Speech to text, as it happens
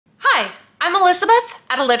Elizabeth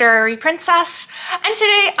at A Literary Princess, and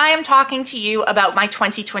today I am talking to you about my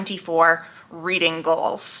 2024 reading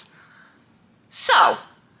goals. So,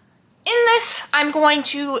 in this, I'm going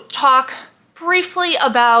to talk briefly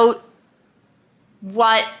about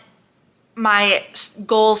what my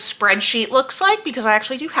goals spreadsheet looks like, because I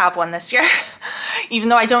actually do have one this year, even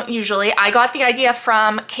though I don't usually. I got the idea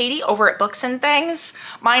from Katie over at Books and Things.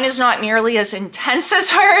 Mine is not nearly as intense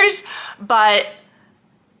as hers, but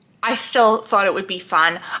I still thought it would be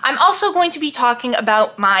fun. I'm also going to be talking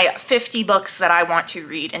about my 50 books that I want to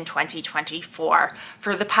read in 2024.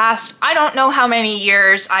 For the past, I don't know how many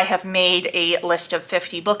years, I have made a list of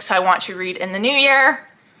 50 books I want to read in the new year,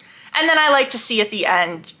 and then I like to see at the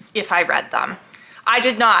end if I read them. I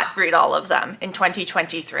did not read all of them in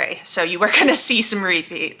 2023, so you are gonna see some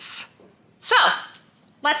repeats. So,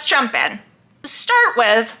 let's jump in. To start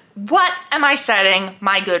with, what am I setting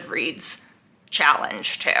my Goodreads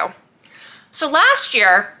challenge to? So last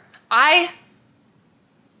year,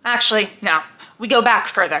 we go back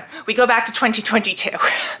further. We go back to 2022.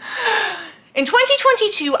 In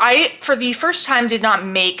 2022, I, for the first time, did not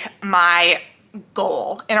make my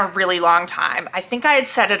goal in a really long time. I think I had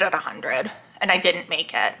set it at 100 and I didn't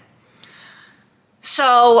make it.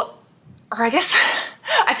 So, or I guess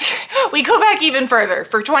we go back even further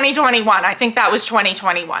for 2021. I think that was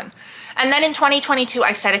 2021. And then in 2022,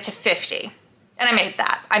 I set it to 50 and I made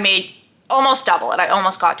that. I made almost double it. I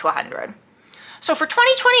almost got to 100. So for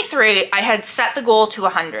 2023, I had set the goal to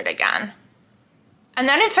 100 again. And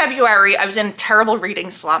then in February, I was in a terrible reading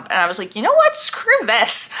slump and I was like, you know what, screw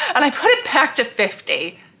this. And I put it back to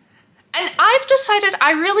 50. And I've decided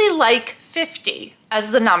I really like 50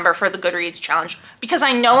 as the number for the Goodreads challenge because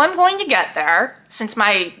I know I'm going to get there since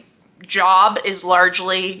my job is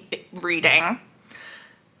largely reading.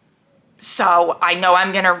 So I know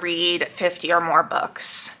I'm gonna read 50 or more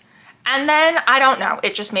books. And then, I don't know,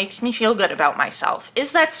 it just makes me feel good about myself.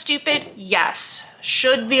 Is that stupid? Yes.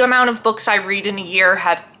 Should the amount of books I read in a year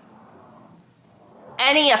have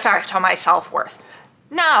any effect on my self-worth?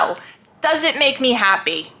 No. Does it make me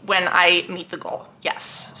happy when I meet the goal?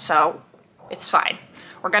 Yes. So it's fine.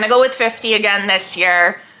 We're gonna go with 50 again this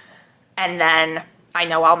year, and then I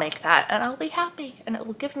know I'll make that and I'll be happy and it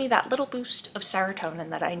will give me that little boost of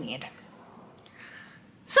serotonin that I need.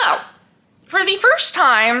 So, for the first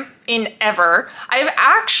time in ever, I've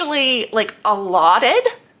actually allotted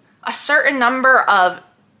a certain number of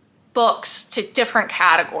books to different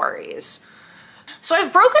categories. So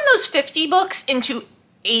I've broken those 50 books into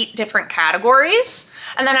 8 different categories,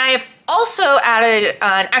 and then I have also added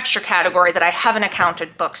an extra category that I haven't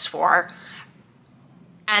accounted books for,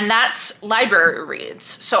 and that's library reads.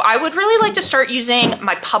 So I would really like to start using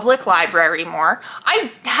my public library more. I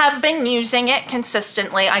have been using it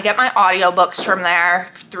consistently. I get my audiobooks from there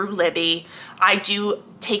through Libby. I do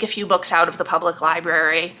take a few books out of the public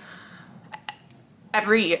library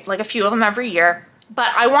every year, like a few of them every year,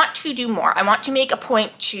 but I want to do more. I want to make a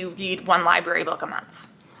point to read one library book a month.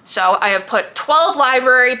 So I have put 12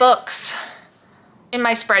 library books in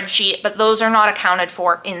my spreadsheet, but those are not accounted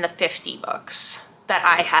for in the 50 books that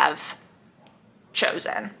I have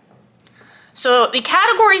chosen. So the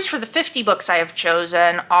categories for the 50 books I have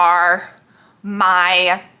chosen are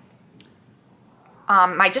my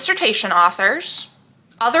dissertation authors,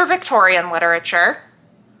 other Victorian literature,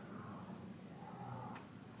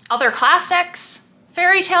 other classics,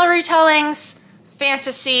 fairy tale retellings,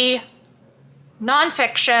 fantasy,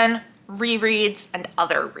 nonfiction, rereads, and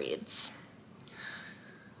other reads.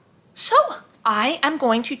 So I am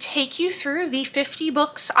going to take you through the 50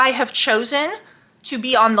 books I have chosen to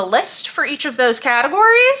be on the list for each of those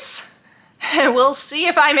categories. We'll see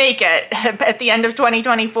if I make it at the end of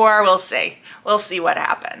 2024. We'll see. We'll see what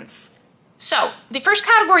happens. So the first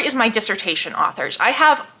category is my dissertation authors. I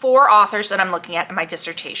have 4 authors that I'm looking at in my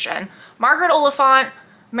dissertation: Margaret Oliphant,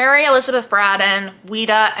 Mary Elizabeth Braddon,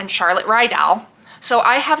 Ouida, and Charlotte Rydell. So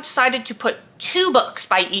I have decided to put 2 books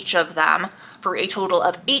by each of them for a total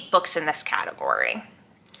of 8 books in this category.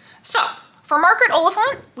 So for Margaret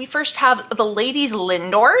Oliphant, we first have The Ladies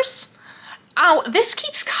Lindors. This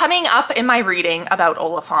keeps coming up in my reading about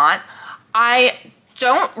Oliphant. I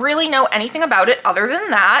don't really know anything about it other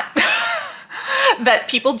than that, that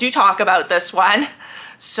people do talk about this one.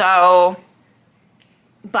 So,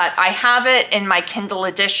 but I have it in my Kindle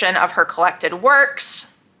edition of her collected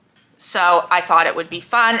works. So I thought it would be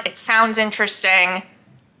fun. It sounds interesting.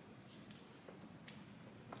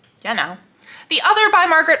 You know. The other by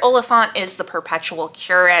Margaret Oliphant is The Perpetual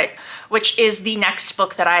Curate, which is the next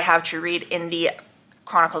book that I have to read in the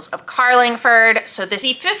Chronicles of Carlingford. So this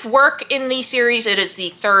is the 5th work in the series. It is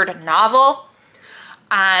the 3rd novel.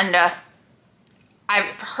 And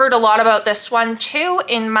I've heard a lot about this one too.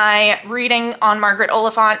 In my reading on Margaret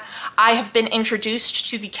Oliphant, I have been introduced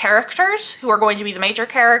to the characters who are going to be the major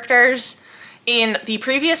characters. In the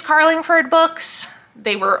previous Carlingford books,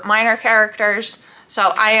 they were minor characters.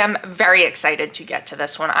 So I am very excited to get to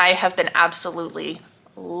this one. I have been absolutely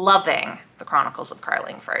loving the Chronicles of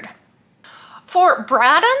Carlingford. For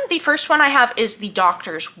Braddon, the first one I have is The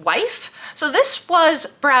Doctor's Wife. So this was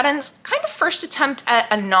Braddon's kind of first attempt at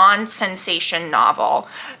a non-sensation novel.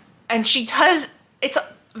 And it's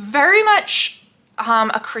very much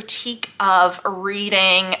a critique of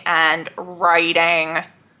reading and writing,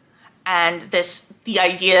 and the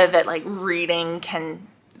idea that like reading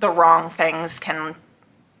the wrong things can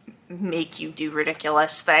make you do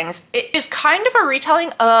ridiculous things. It is kind of a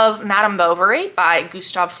retelling of Madame Bovary by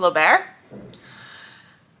Gustave Flaubert.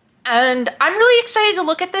 And I'm really excited to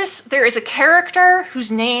look at this. There is a character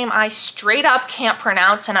whose name I straight up can't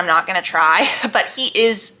pronounce, and I'm not gonna try, but he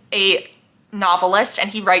is a novelist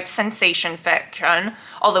and he writes sensation fiction,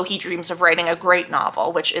 although he dreams of writing a great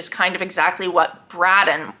novel, which is kind of exactly what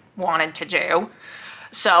Braddon wanted to do.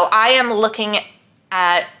 So I am looking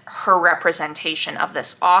at her representation of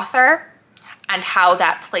this author and how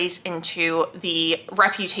that plays into the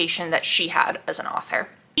reputation that she had as an author.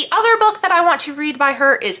 The other book that I want to read by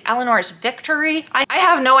her is Eleanor's Victory. I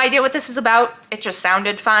have no idea what this is about. It just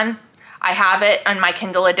sounded fun. I have it on my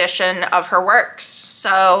Kindle edition of her works,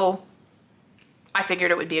 so I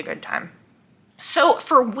figured it would be a good time. So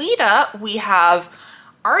for Ouida, we have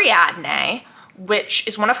Ariadne, which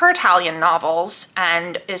is one of her Italian novels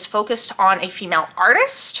and is focused on a female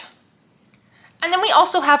artist. And then we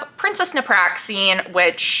also have Princess Napraxine,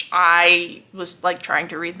 which I was like trying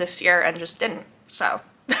to read this year and just didn't, so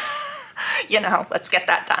you know, let's get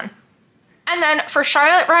that done. And then for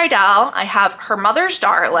Charlotte Rydell, I have Her Mother's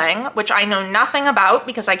Darling, which I know nothing about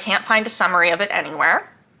because I can't find a summary of it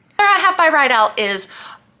anywhere. The other I have by Rydell is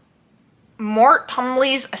Mort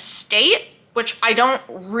Tumbley's Estate, which I don't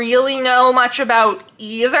really know much about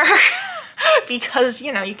either because,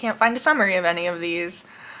 you know, you can't find a summary of any of these.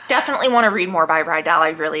 Definitely want to read more by Rydell. I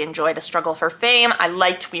really enjoyed A Struggle for Fame. I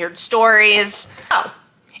liked weird stories. Oh.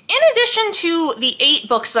 In addition to the 8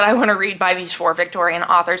 books that I want to read by these 4 Victorian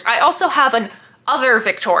authors, I also have an other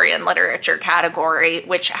Victorian literature category,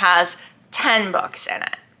 which has 10 books in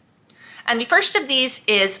it. And the first of these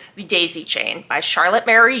is The Daisy Chain by Charlotte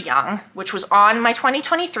Mary Young, which was on my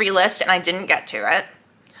 2023 list and I didn't get to it.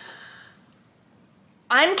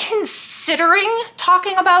 I'm considering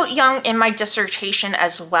talking about Young in my dissertation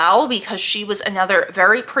as well because she was another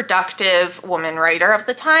very productive woman writer of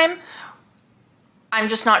the time. I'm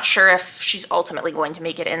just not sure if she's ultimately going to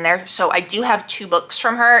make it in there. So I do have 2 books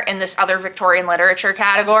from her in this other Victorian literature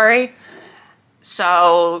category.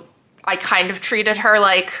 So I kind of treated her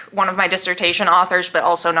like one of my dissertation authors, but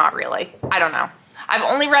also not really. I don't know. I've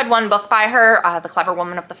only read 1 book by her, The Clever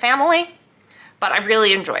Woman of the Family, but I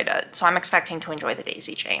really enjoyed it. So I'm expecting to enjoy The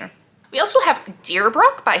Daisy Chain. We also have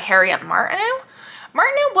Deerbrook by Harriet Martineau.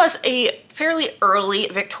 Martineau was a fairly early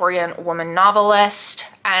Victorian woman novelist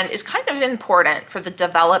and is kind of important for the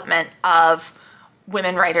development of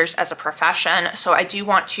women writers as a profession. So I do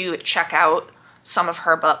want to check out some of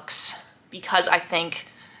her books because I think,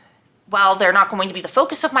 while they're not going to be the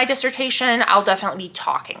focus of my dissertation, I'll definitely be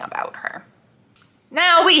talking about her.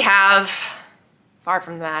 Now we have Far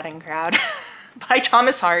From the Madding Crowd by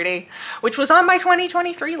Thomas Hardy, which was on my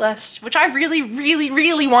 2023 list, which I really, really,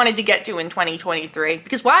 really wanted to get to in 2023,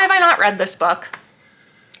 because why have I not read this book?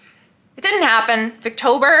 It didn't happen.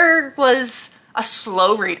 Victober was a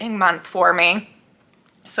slow reading month for me,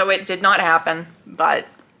 so it did not happen, but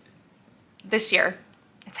this year,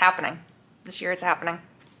 it's happening. This year it's happening.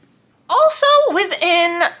 Also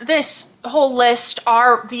within this whole list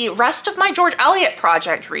are the rest of my George Eliot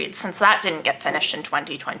project reads, since that didn't get finished in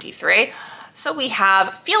 2023. So we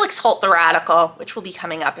have Felix Holt the Radical, which will be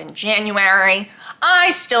coming up in January.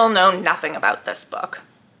 I still know nothing about this book,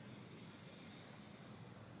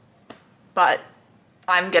 but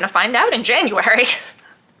I'm gonna find out in January.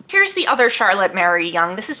 Here's the other Charlotte Mary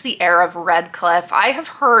Young. This is The Heir of Redcliffe. I have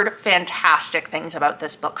heard fantastic things about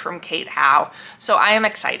this book from Kate Howe, so I am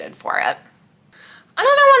excited for it.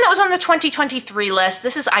 Another one that was on the 2023 list,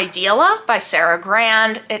 this is Ideala by Sarah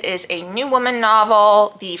Grand. It is a New Woman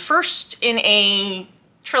novel, the first in a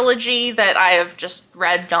trilogy that I have just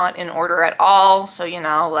read not in order at all, so you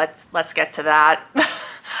know, let's get to that.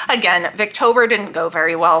 Again, Victober didn't go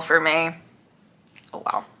very well for me. Oh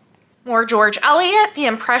well. More George Eliot, The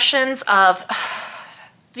Impressions of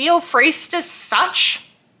Theophrastus Such.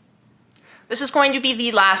 This is going to be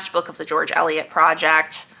the last book of the George Eliot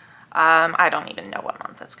project. I don't even know what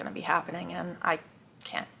month it's going to be happening in. I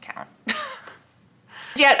can't count.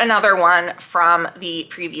 Yet another one from the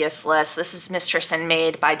previous list. This is Mistress and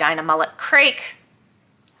Maid by Dinah Mullet-Crake.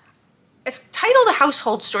 It's titled A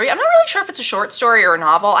Household Story. I'm not really sure if it's a short story or a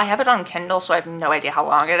novel. I have it on Kindle, so I have no idea how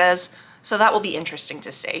long it is. So that will be interesting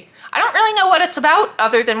to see. I don't really know what it's about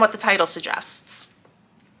other than what the title suggests.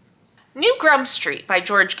 New Grub Street by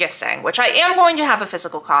George Gissing, which I am going to have a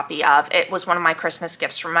physical copy of. It was one of my Christmas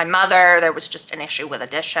gifts from my mother. There was just an issue with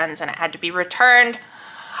editions and it had to be returned.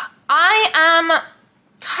 I am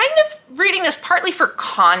kind of reading this partly for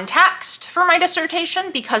context for my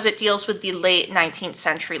dissertation because it deals with the late 19th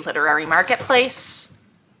century literary marketplace.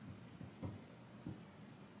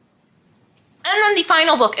 And then the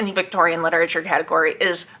final book in the Victorian literature category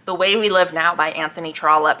is The Way We Live Now by Anthony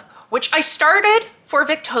Trollope, which I started for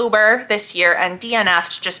Victober this year and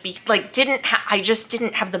DNF'd just be like I just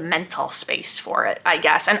didn't have the mental space for it, I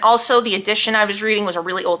guess. And also the edition I was reading was a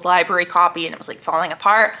really old library copy and it was like falling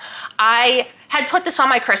apart. I had put this on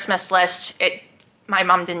my Christmas list. My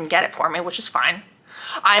mom didn't get it for me, which is fine.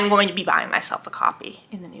 I'm going to be buying myself a copy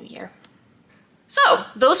in the new year. So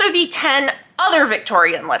those are the 10 other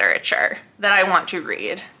Victorian literature that I want to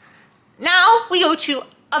read. Now we go to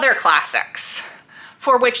other classics,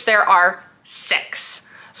 for which there are 6.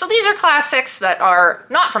 So these are classics that are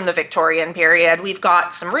not from the Victorian period. We've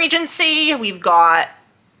got some Regency, we've got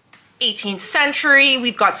 18th century,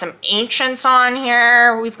 we've got some ancients on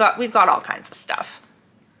here, we've got all kinds of stuff.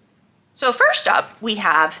 So first up, we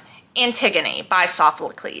have Antigone by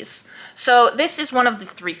Sophocles. So this is one of the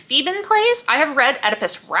 3 Theban plays. I have read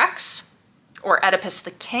Oedipus Rex, or Oedipus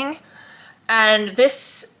the King, and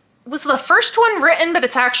this was the first one written, but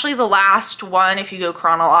it's actually the last one if you go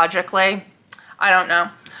chronologically. I don't know.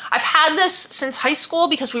 I've had this since high school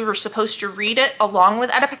because we were supposed to read it along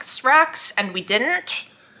with Oedipus Rex, and we didn't.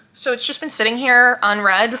 So it's just been sitting here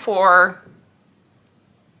unread for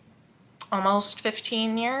almost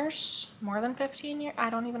 15 years, more than 15 years. I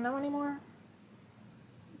don't even know anymore.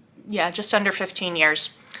 Yeah, just under 15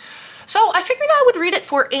 years. So I figured I would read it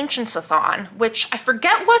for Ancients-a-thon, which I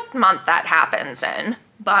forget what month that happens in,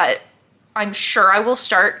 but I'm sure I will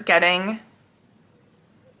start getting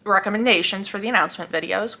recommendations for the announcement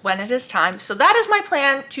videos when it is time. So that is my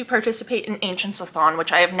plan, to participate in Ancients-a-thon,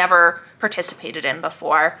 which I have never participated in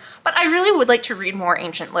before. But I really would like to read more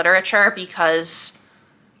ancient literature because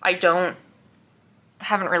I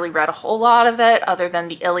haven't really read a whole lot of it other than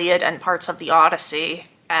the Iliad and parts of the Odyssey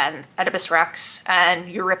and Oedipus Rex and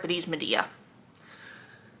Euripides' Medea.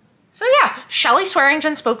 So yeah, Shelley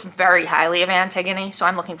Swearingen spoke very highly of Antigone, so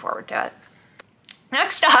I'm looking forward to it.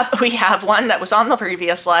 Next up, we have one that was on the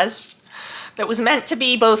previous list that was meant to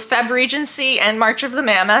be both Feb Regency and March of the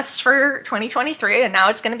Mammoths for 2023, and now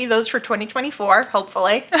it's going to be those for 2024,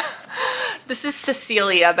 hopefully. This is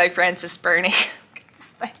Cecilia by Frances Burney.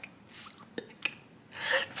 This thing is so big.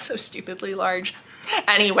 It's so stupidly large.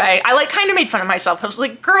 Anyway, I kind of made fun of myself. I was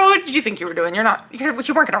like, girl, what did you think you were doing? You weren't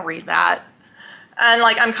going to read that. And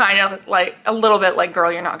I'm kind of a little bit like, girl,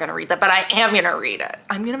 you're not going to read that, but I am going to read it.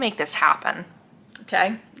 I'm going to make this happen.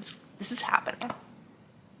 Okay, this is happening.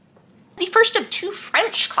 The first of 2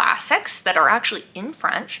 French classics that are actually in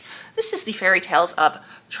French. This is the fairy tales of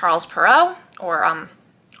Charles Perrault, or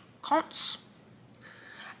Contes.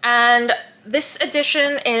 And this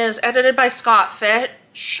edition is edited by Scott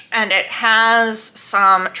Fitch, and it has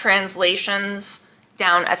some translations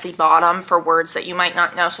down at the bottom for words that you might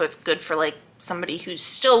not know, so it's good for somebody who's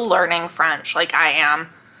still learning French like I am.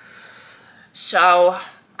 So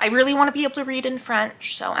I really want to be able to read in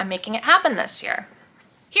French, so I'm making it happen this year.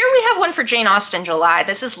 Here we have one for Jane Austen July.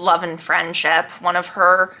 This is Love and Friendship, one of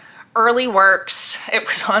her early works. It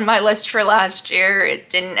was on my list for last year. It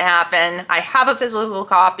didn't happen. I have a physical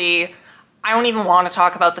copy. I don't even want to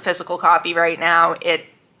talk about the physical copy right now. It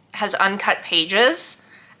has uncut pages,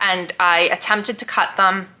 and I attempted to cut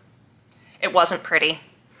them. It wasn't pretty.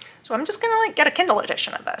 So I'm just gonna get a Kindle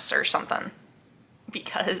edition of this or something,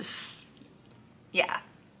 because yeah.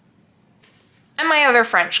 And my other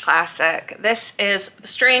French classic, this is The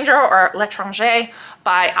Stranger, or L'Étranger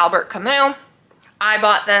by Albert Camus. I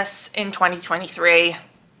bought this in 2023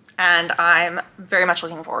 and I'm very much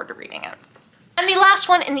looking forward to reading it. And the last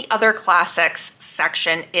one in the other classics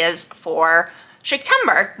section is for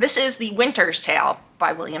Shakespeare. This is The Winter's Tale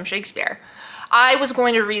by William Shakespeare. I was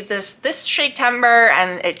going to read this Shakespeare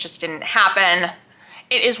and it just didn't happen.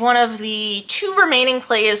 It is one of the 2 remaining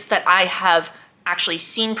plays that I have actually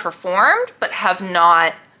seen performed, but have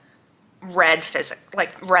not read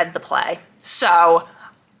the play. So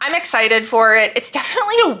I'm excited for it. It's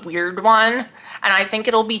definitely a weird one, and I think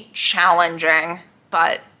it'll be challenging,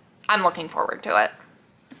 but I'm looking forward to it.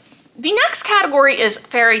 The next category is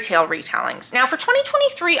fairy tale retellings. Now for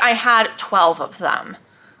 2023, I had 12 of them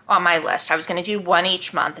on my list. I was going to do one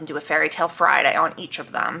each month and do a Fairy Tale Friday on each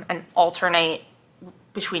of them and alternate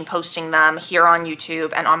between posting them here on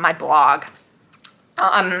YouTube and on my blog.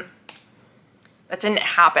 That didn't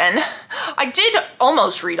happen. I did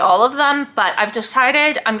almost read all of them, but I've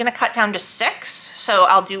decided I'm going to cut down to 6, so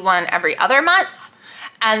I'll do one every other month,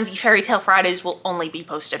 and the Fairy Tale Fridays will only be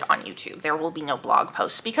posted on YouTube. There will be no blog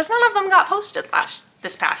posts because none of them got posted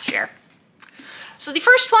this past year. So the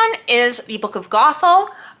first one is The Book of Gothel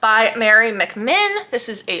by Mary McMinn. This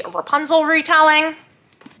is a Rapunzel retelling.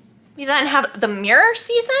 We then have The Mirror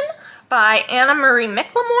Season by Anna Marie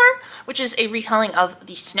Miclemore, which is a retelling of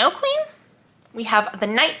The Snow Queen. We have The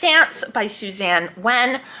Night Dance by Suzanne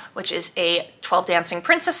Wen, which is a 12 Dancing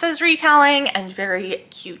Princesses retelling and very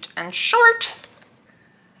cute and short.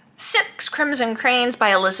 6 Crimson Cranes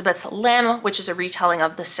by Elizabeth Lim, which is a retelling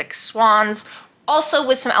of The Six Swans, also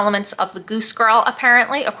with some elements of The Goose Girl,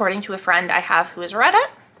 apparently, according to a friend I have who has read it.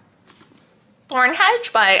 Thorn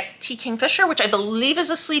Hedge by T. Kingfisher, which I believe is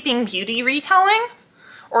a Sleeping Beauty retelling,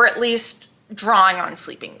 or at least drawing on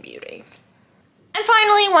Sleeping Beauty. And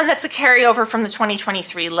finally, one that's a carryover from the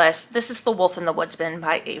 2023 list. This is The Wolf and the Woodsman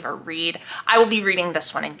by Ava Reed. I will be reading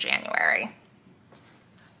this one in January.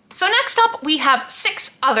 So next up, we have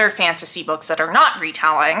 6 other fantasy books that are not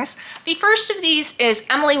retellings. The first of these is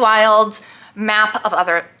Emily Wilde's Map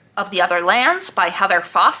of the Other Lands by Heather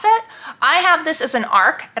Fawcett. I have this as an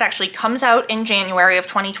ARC. It actually comes out in January of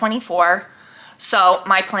 2024. So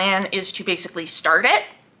my plan is to basically start it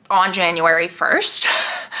on January 1st.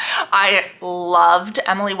 I loved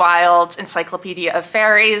Emily Wilde's Encyclopedia of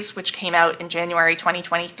Fairies, which came out in January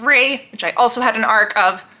 2023, which I also had an ARC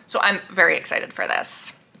of, so I'm very excited for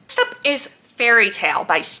this. Next up is Fairy Tale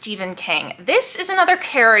by Stephen King. This is another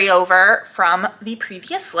carryover from the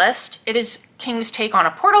previous list. It is King's take on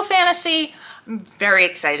a portal fantasy. I'm very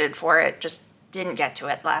excited for it, just didn't get to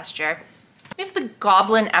it last year. We have The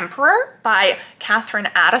Goblin Emperor by Catherine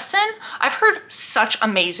Addison. I've heard such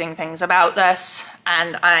amazing things about this,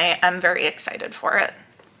 and I am very excited for it.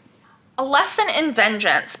 A Lesson in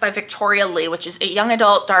Vengeance by Victoria Lee, which is a young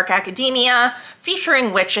adult dark academia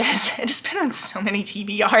featuring witches. It has been on so many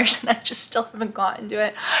TBRs and I just still haven't gotten to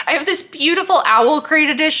it. I have this beautiful Owl Crate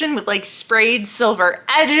edition with like sprayed silver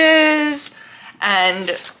edges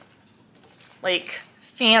and like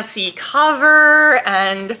fancy cover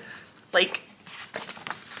and like,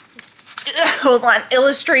 hold on,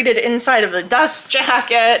 illustrated inside of the dust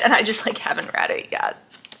jacket, and I just like haven't read it yet.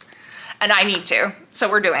 And I need to,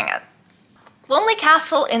 so we're doing it. Lonely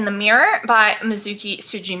Castle in the Mirror by Mizuki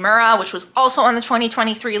Sujimura, which was also on the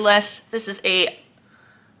 2023 list. This is a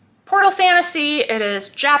portal fantasy. It is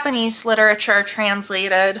Japanese literature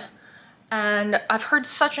translated, and I've heard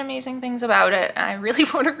such amazing things about it, and I really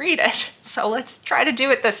want to read it. So let's try to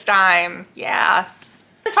do it this time. Yeah.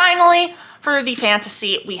 And finally, for the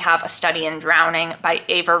fantasy, we have A Study in Drowning by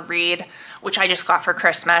Ava Reed, which I just got for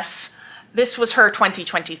Christmas. This was her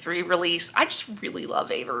 2023 release. I just really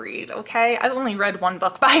love Ava Reed, okay? I've only read one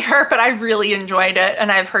book by her, but I really enjoyed it, and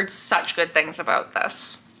I've heard such good things about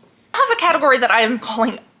this. I have a category that I am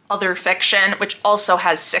calling Other Fiction, which also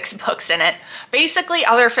has 6 books in it. Basically,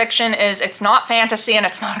 Other Fiction is it's not fantasy and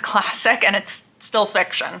it's not a classic, and it's still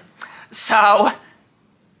fiction. So,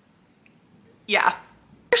 yeah.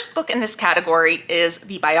 The first book in this category is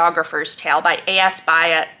The Biographer's Tale by A.S.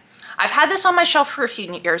 Byatt. I've had this on my shelf for a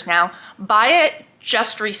few years now. Byatt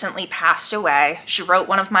just recently passed away. She wrote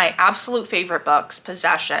one of my absolute favorite books,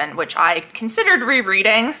 Possession, which I considered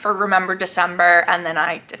rereading for Remember December, and then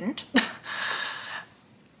I didn't.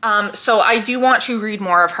 So I do want to read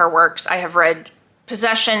more of her works. I have read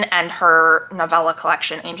Possession and her novella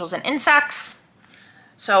collection, Angels and Insects.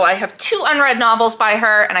 So I have 2 unread novels by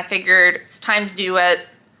her, and I figured it's time to do it.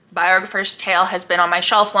 Biographer's Tale has been on my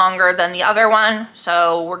shelf longer than the other one,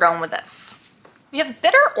 so we're going with this. We have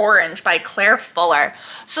Bitter Orange by Claire Fuller.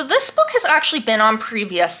 So this book has actually been on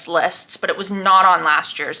previous lists, but it was not on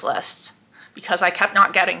last year's lists because I kept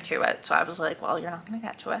not getting to it. So I was like, well, you're not gonna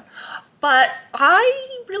get to it. But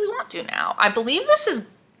I really want to now. I believe this is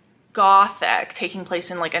Gothic, taking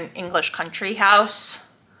place in like an English country house.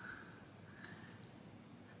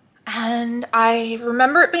 And I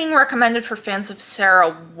remember it being recommended for fans of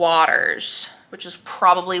Sarah Waters, which is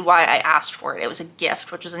probably why I asked for it. It was a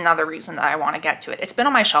gift, which is another reason that I want to get to it. It's been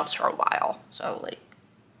on my shelves for a while, so like,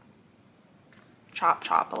 chop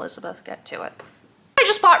chop, Elizabeth, get to it. I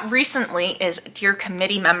just bought recently is Dear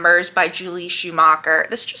Committee Members by Julie Schumacher.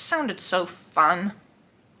 This just sounded so fun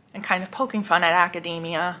and kind of poking fun at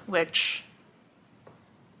academia, which,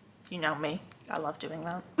 you know me, I love doing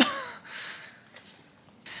that.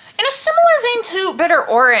 moving to Bitter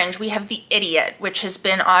Orange, we have The Idiot, which has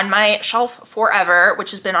been on my shelf forever,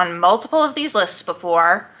 which has been on multiple of these lists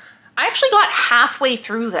before. I actually got halfway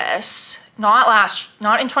through this, not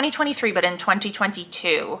in 2023, but in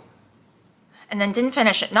 2022, and then didn't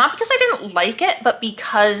finish it. Not because I didn't like it, but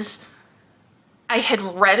because I had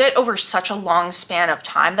read it over such a long span of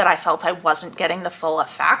time that I felt I wasn't getting the full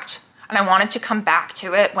effect, and I wanted to come back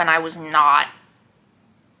to it when I was not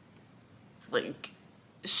like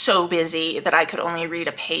so busy that I could only read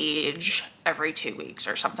a page every 2 weeks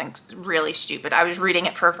or something really stupid. I was reading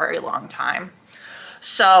it for a very long time.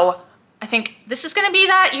 So I think this is going to be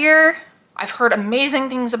that year. I've heard amazing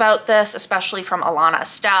things about this, especially from Alana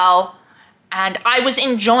Estelle, and I was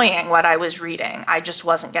enjoying what I was reading. I just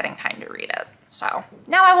wasn't getting time to read it. So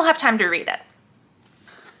now I will have time to read it.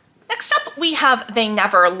 Next up, we have They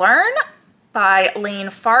Never Learn by Lane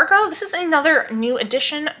Fargo. This is another new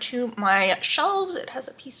addition to my shelves. It has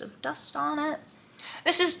a piece of dust on it.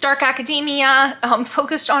 This is dark academia,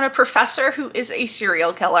 focused on a professor who is a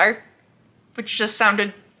serial killer, which just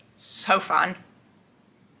sounded so fun.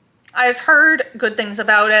 I've heard good things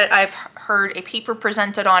about it. I've heard a paper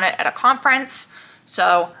presented on it at a conference,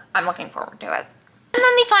 so I'm looking forward to it. And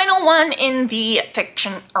then the final one in the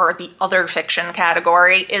fiction, or the other fiction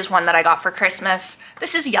category, is one that I got for Christmas.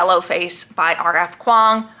 This is Yellowface by R.F.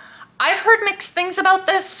 Kuang. I've heard mixed things about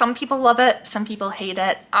this. Some people love it, some people hate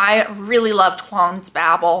it. I really loved Kuang's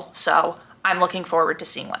babble, so I'm looking forward to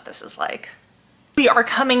seeing what this is like. We are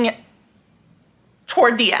coming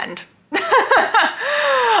toward the end.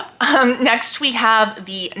 Next we have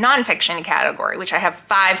the nonfiction category, which I have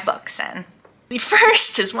 5 books in. The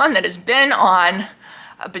first is one that has been on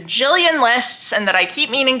a bajillion lists and that I keep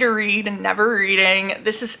meaning to read and never reading.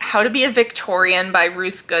 This is How to Be a Victorian by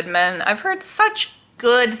Ruth Goodman. I've heard such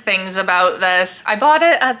good things about this. I bought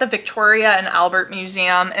it at the Victoria and Albert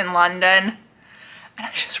Museum in London, and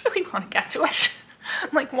I just really want to get to it. I'm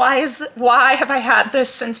like, why have I had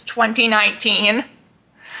this since 2019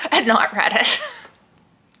 and not read it?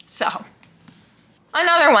 So,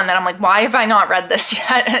 another one that I'm like, why have I not read this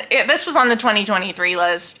yet? This was on the 2023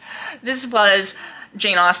 list. This was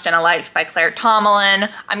Jane Austen, A Life by Claire Tomlin.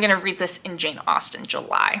 I'm gonna read this in Jane Austen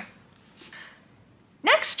July.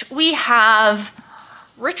 Next, we have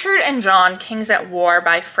Richard and John, Kings at War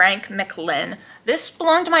by Frank McLynn. This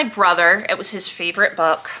belonged to my brother. It was his favorite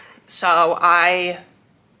book, so I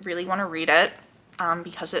really want to read it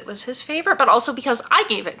because it was his favorite, but also because I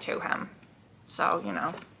gave it to him. So, you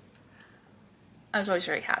know, I was always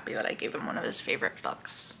very happy that I gave him one of his favorite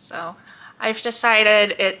books. So I've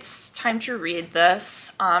decided it's time to read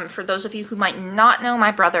this. For those of you who might not know,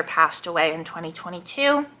 my brother passed away in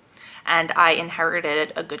 2022, and I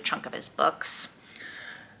inherited a good chunk of his books.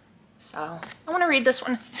 So I want to read this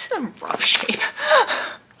one. It's in rough shape.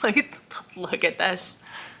 Look at this.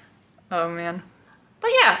 Oh man. But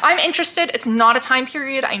yeah, I'm interested. It's not a time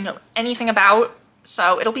period I know anything about,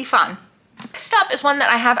 so it'll be fun. Next up is one that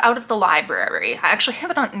I have out of the library. I actually have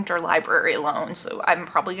it on interlibrary loan, so I'm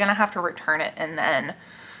probably gonna have to return it and then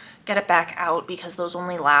get it back out because those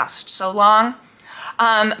only last so long.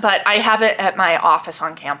 But I have it at my office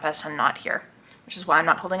on campus and not here, which is why I'm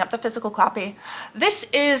not holding up the physical copy. This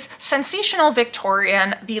is Sensational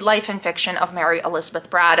Victorian, The Life and Fiction of Mary Elizabeth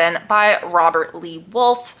Braddon by Robert Lee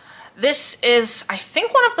Wolfe. This is, I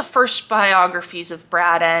think, one of the first biographies of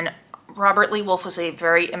Braddon. Robert Lee Wolfe was a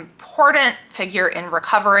very important figure in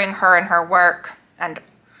recovering her and her work, and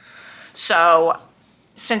so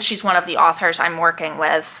since she's one of the authors I'm working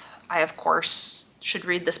with, I of course should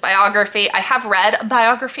read this biography. I have read a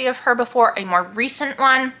biography of her before, a more recent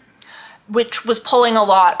one, which was pulling a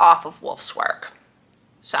lot off of Wolfe's work.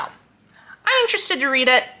 So I'm interested to read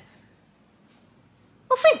it.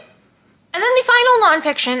 We'll see. And then the final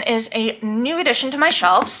nonfiction is a new addition to my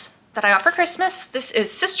shelves that I got for Christmas. This is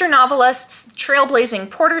Sister Novelists, Trailblazing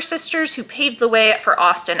Porter Sisters Who Paved the Way for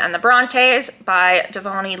Austen and the Brontes by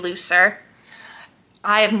Devoney Lucer.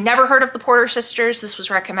 I have never heard of the Porter Sisters. This was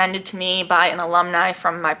recommended to me by an alumni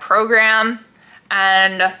from my program,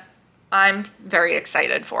 and I'm very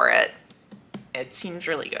excited for it. It seems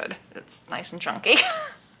really good. It's nice and chunky.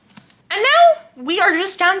 And now we are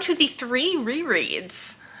just down to the 3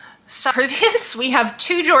 rereads. So for this, we have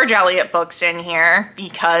 2 George Eliot books in here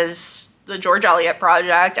because the George Eliot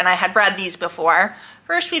Project, and I had read these before.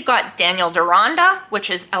 First, we've got Daniel Deronda, which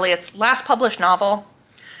is Eliot's last published novel,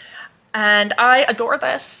 and I adore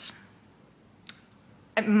this.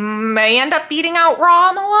 It may end up beating out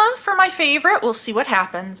Romola for my favorite. We'll see what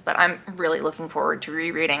happens, but I'm really looking forward to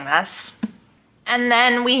rereading this. And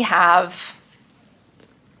then we have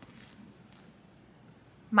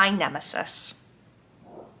my nemesis.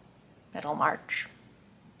 Middlemarch.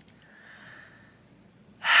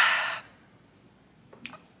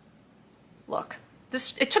 Look,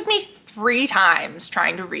 it took me 3 times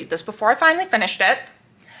trying to read this before I finally finished it.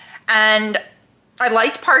 And I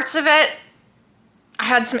liked parts of it. I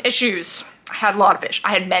had some issues. I had a lot of issues.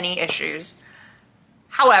 I had many issues.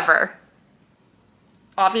 However,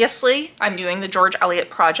 obviously, I'm doing the George Eliot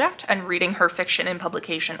Project and reading her fiction in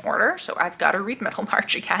publication order, so I've got to read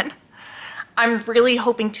Middlemarch again. I'm really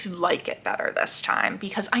hoping to like it better this time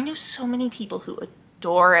because I know so many people who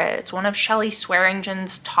adore it. It's one of Shelley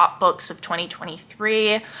Swearingen's top books of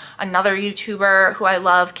 2023. Another YouTuber who I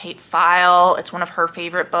love, Kate File, it's one of her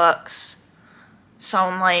favorite books. So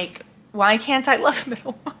I'm like, why can't I love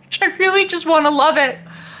Middlemarch? I really just want to love it.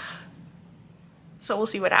 So we'll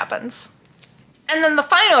see what happens. And then the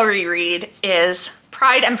final reread is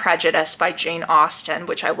Pride and Prejudice by Jane Austen,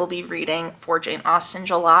 which I will be reading for Jane Austen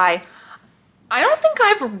July. I don't think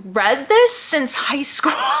I've read this since high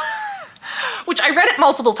school, which I read it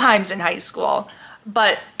multiple times in high school,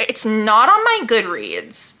 but it's not on my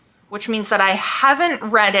Goodreads, which means that I haven't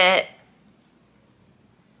read it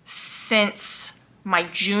since my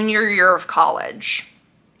junior year of college.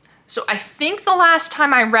 So I think the last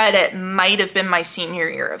time I read it might have been my senior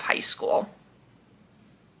year of high school,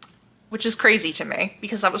 which is crazy to me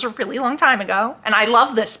because that was a really long time ago. And I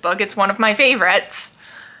love this book. It's one of my favorites.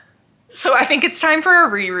 So I think it's time for a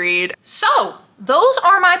reread. So those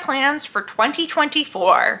are my plans for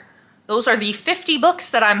 2024. Those are the 50 books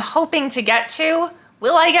that I'm hoping to get to.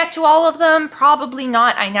 Will I get to all of them? Probably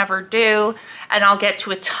not. I never do. And I'll get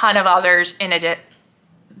to a ton of others in it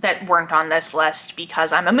that weren't on this list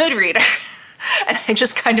because I'm a mood reader. And I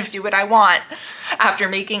just kind of do what I want after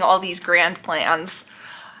making all these grand plans.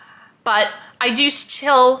 But I do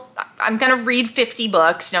still, I'm gonna read 50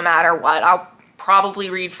 books no matter what. I'll probably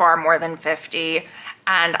read far more than 50,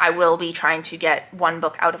 and I will be trying to get one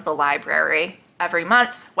book out of the library every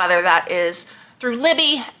month, whether that is through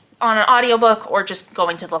Libby on an audiobook or just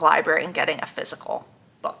going to the library and getting a physical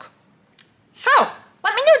book. So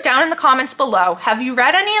let me know down in the comments below, have you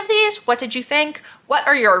read any of these? What did you think? What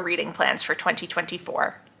are your reading plans for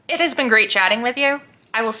 2024? It has been great chatting with you.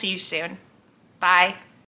 I will see you soon. Bye.